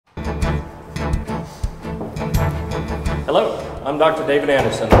Hello, I'm Dr. David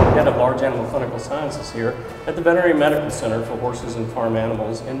Anderson, head of Large Animal Clinical Sciences here at the Veterinary Medical Center for Horses and Farm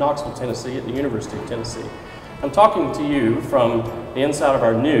Animals in Knoxville, Tennessee at the University of Tennessee. I'm talking to you from the inside of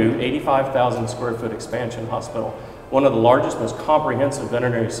our new 85,000 square foot expansion hospital, one of the largest, most comprehensive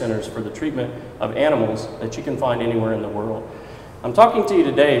veterinary centers for the treatment of animals that you can find anywhere in the world. I'm talking to you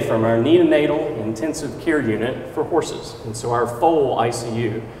today from our Neonatal Intensive Care Unit for horses, and so our foal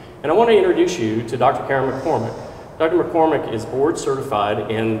ICU. And I want to introduce you to Dr. Karen McCormick. Dr. McCormick is board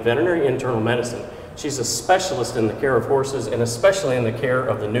certified in veterinary internal medicine. She's a specialist in the care of horses and especially in the care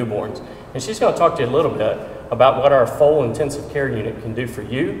of the newborns. And she's going to talk to you a little bit about what our foal intensive care unit can do for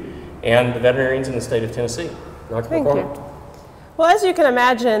you and the veterinarians in the state of Tennessee. Dr. McCormick. You. Well, as you can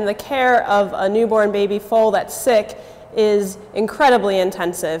imagine, the care of a newborn baby foal that's sick is incredibly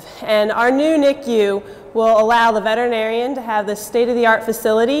intensive. And our new NICU will allow the veterinarian to have this state-of-the-art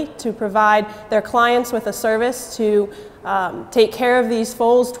facility to provide their clients with a service to take care of these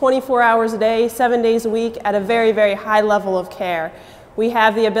foals 24 hours a day, 7 days a week at a very, very high level of care. We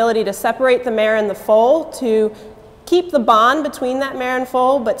have the ability to separate the mare and the foal to keep the bond between that mare and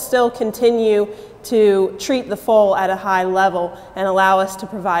foal, but still continue to treat the foal at a high level and allow us to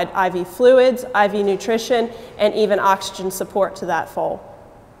provide IV fluids, IV nutrition, and even oxygen support to that foal.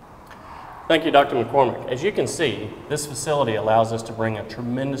 Thank you, Dr. McCormick. As you can see, this facility allows us to bring a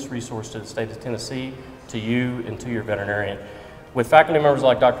tremendous resource to the state of Tennessee, to you and to your veterinarian. With faculty members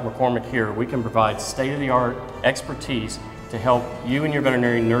like Dr. McCormick here, we can provide state-of-the-art expertise to help you and your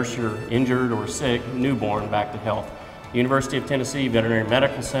veterinarian nurse your injured or sick newborn back to health. The University of Tennessee Veterinary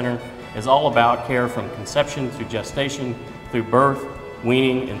Medical Center is all about care from conception through gestation, through birth,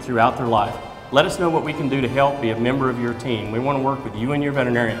 weaning, and throughout their life. Let us know what we can do to help. Be a member of your team. We want to work with you and your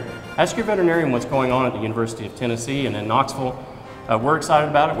veterinarian. Ask your veterinarian what's going on at the University of Tennessee and in Knoxville. We're excited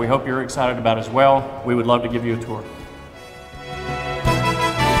about it. We hope you're excited about it as well. We would love to give you a tour.